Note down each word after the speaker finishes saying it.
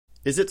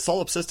Is it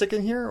solipsistic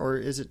in here, or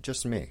is it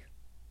just me?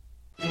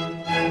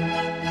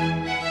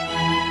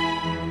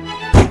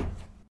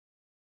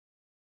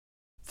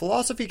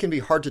 Philosophy can be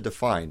hard to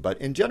define,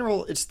 but in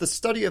general, it's the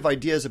study of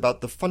ideas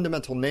about the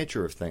fundamental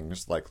nature of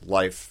things like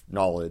life,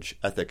 knowledge,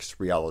 ethics,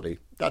 reality,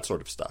 that sort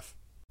of stuff.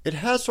 It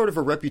has sort of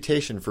a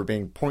reputation for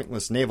being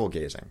pointless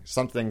navel-gazing,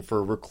 something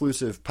for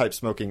reclusive,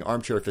 pipe-smoking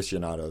armchair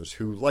aficionados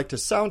who like to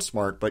sound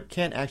smart but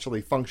can't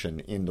actually function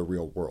in the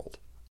real world.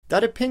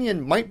 That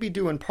opinion might be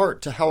due in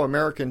part to how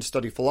Americans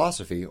study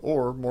philosophy,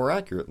 or, more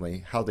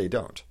accurately, how they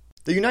don't.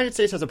 The United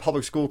States has a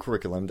public school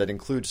curriculum that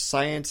includes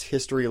science,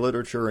 history,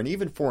 literature, and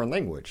even foreign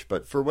language,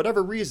 but for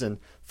whatever reason,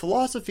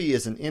 philosophy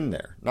isn't in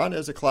there, not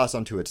as a class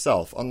unto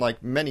itself,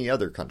 unlike many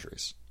other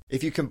countries.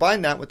 If you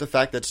combine that with the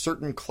fact that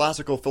certain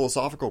classical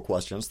philosophical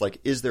questions, like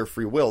is there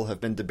free will,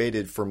 have been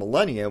debated for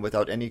millennia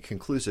without any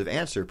conclusive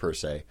answer per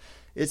se,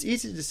 it's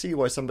easy to see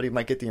why somebody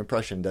might get the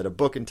impression that a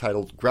book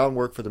entitled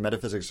Groundwork for the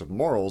Metaphysics of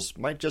Morals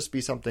might just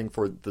be something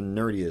for the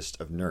nerdiest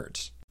of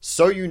nerds.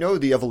 So you know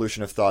the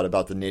evolution of thought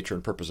about the nature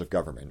and purpose of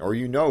government, or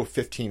you know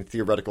 15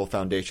 theoretical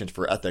foundations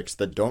for ethics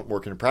that don't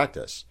work in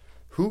practice.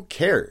 Who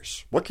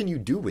cares? What can you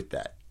do with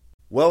that?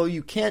 Well,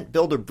 you can't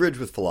build a bridge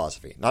with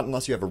philosophy, not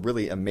unless you have a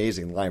really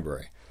amazing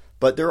library.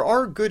 But there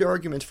are good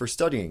arguments for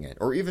studying it,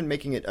 or even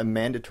making it a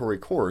mandatory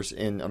course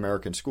in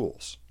American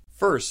schools.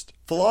 First,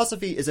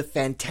 philosophy is a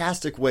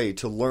fantastic way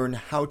to learn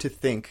how to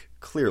think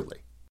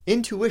clearly.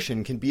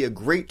 Intuition can be a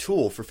great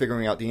tool for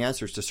figuring out the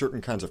answers to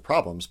certain kinds of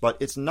problems, but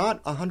it's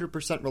not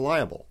 100%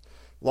 reliable.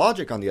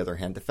 Logic, on the other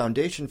hand, the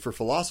foundation for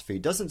philosophy,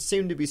 doesn't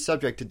seem to be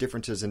subject to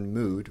differences in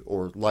mood,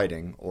 or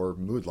lighting, or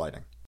mood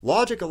lighting.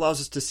 Logic allows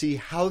us to see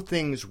how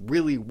things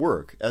really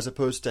work, as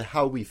opposed to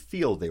how we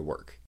feel they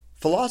work.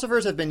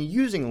 Philosophers have been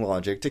using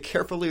logic to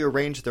carefully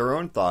arrange their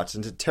own thoughts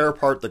and to tear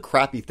apart the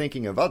crappy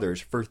thinking of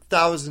others for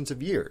thousands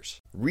of years.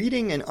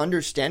 Reading and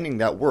understanding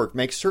that work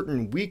makes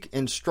certain weak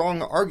and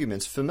strong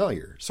arguments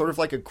familiar, sort of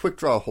like a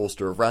quick-draw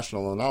holster of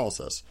rational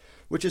analysis,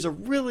 which is a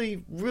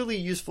really, really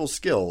useful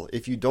skill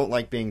if you don't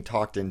like being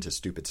talked into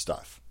stupid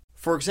stuff.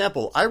 For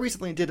example, I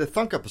recently did a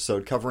Thunk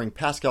episode covering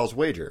Pascal's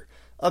wager,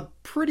 a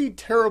pretty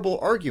terrible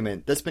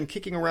argument that's been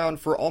kicking around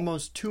for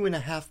almost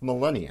 2.5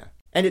 millennia.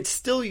 And it's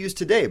still used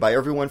today by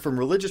everyone from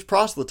religious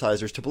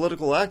proselytizers to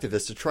political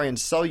activists to try and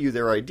sell you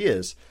their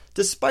ideas,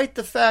 despite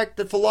the fact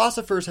that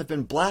philosophers have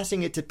been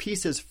blasting it to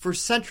pieces for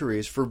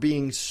centuries for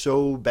being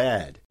so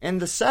bad.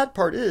 And the sad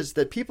part is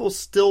that people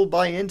still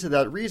buy into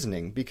that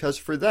reasoning because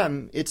for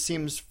them it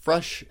seems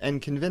fresh and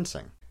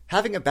convincing.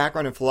 Having a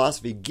background in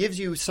philosophy gives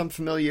you some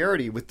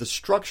familiarity with the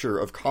structure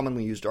of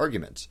commonly used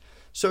arguments,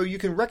 so you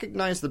can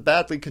recognize the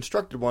badly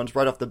constructed ones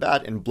right off the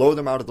bat and blow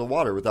them out of the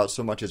water without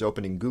so much as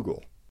opening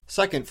Google.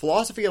 Second,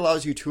 philosophy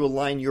allows you to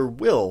align your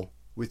will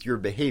with your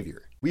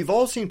behavior. We've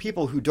all seen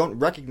people who don't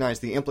recognize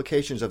the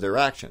implications of their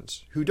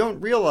actions, who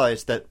don't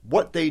realize that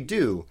what they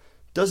do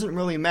doesn't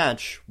really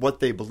match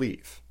what they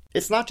believe.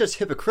 It's not just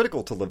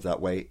hypocritical to live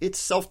that way, it's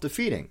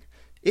self-defeating.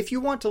 If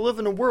you want to live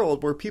in a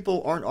world where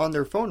people aren't on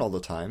their phone all the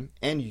time,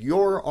 and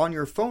you're on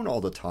your phone all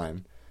the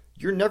time,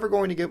 you're never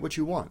going to get what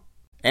you want.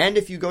 And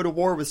if you go to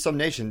war with some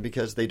nation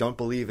because they don't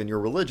believe in your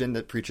religion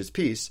that preaches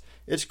peace,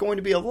 it's going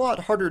to be a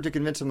lot harder to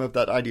convince them of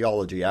that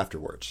ideology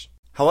afterwards.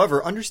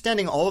 However,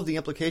 understanding all of the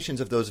implications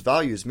of those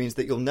values means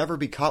that you'll never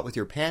be caught with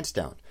your pants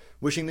down,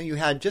 wishing that you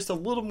had just a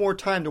little more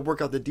time to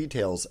work out the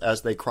details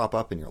as they crop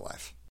up in your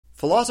life.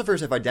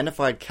 Philosophers have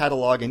identified,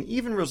 cataloged, and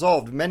even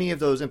resolved many of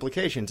those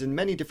implications in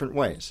many different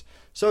ways,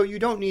 so you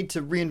don't need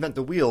to reinvent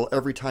the wheel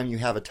every time you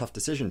have a tough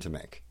decision to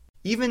make.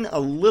 Even a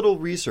little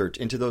research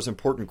into those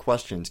important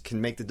questions can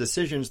make the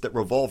decisions that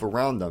revolve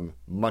around them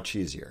much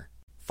easier.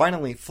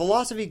 Finally,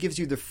 philosophy gives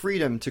you the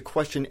freedom to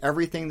question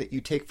everything that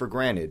you take for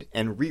granted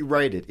and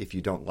rewrite it if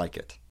you don't like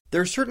it. There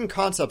are certain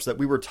concepts that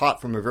we were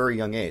taught from a very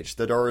young age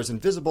that are as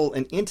invisible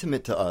and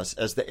intimate to us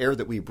as the air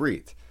that we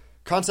breathe.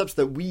 Concepts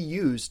that we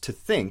use to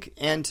think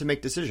and to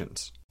make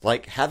decisions.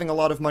 Like having a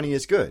lot of money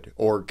is good,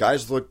 or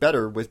guys look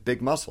better with big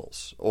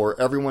muscles, or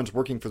everyone's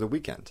working for the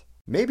weekend.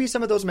 Maybe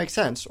some of those make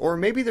sense, or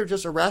maybe they're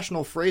just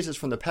irrational phrases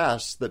from the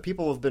past that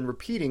people have been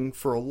repeating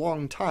for a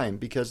long time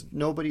because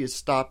nobody has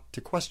stopped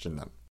to question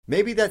them.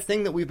 Maybe that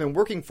thing that we've been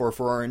working for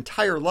our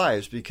entire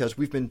lives because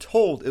we've been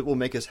told it will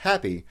make us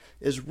happy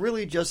is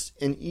really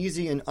just an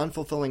easy and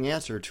unfulfilling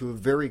answer to a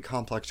very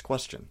complex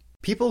question.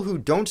 People who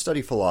don't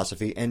study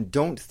philosophy and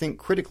don't think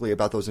critically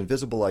about those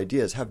invisible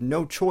ideas have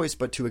no choice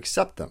but to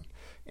accept them,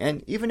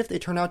 and even if they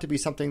turn out to be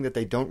something that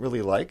they don't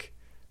really like,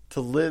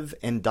 to live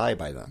and die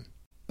by them.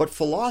 But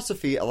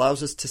philosophy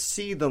allows us to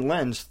see the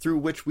lens through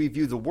which we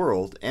view the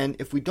world, and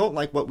if we don't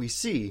like what we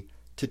see,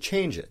 to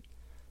change it.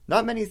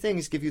 Not many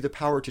things give you the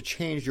power to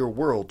change your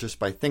world just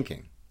by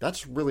thinking.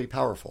 That's really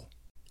powerful.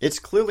 It's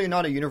clearly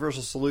not a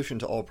universal solution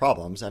to all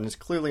problems, and it's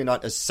clearly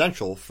not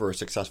essential for a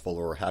successful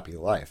or happy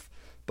life.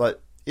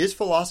 But is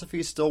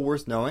philosophy still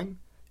worth knowing?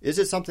 Is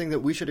it something that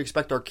we should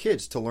expect our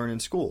kids to learn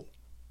in school?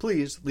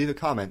 Please leave a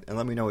comment and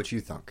let me know what you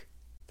think.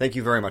 Thank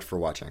you very much for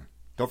watching.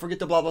 Don't forget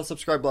to blah blah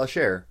subscribe blah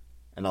share,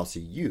 and I'll see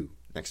you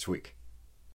next week.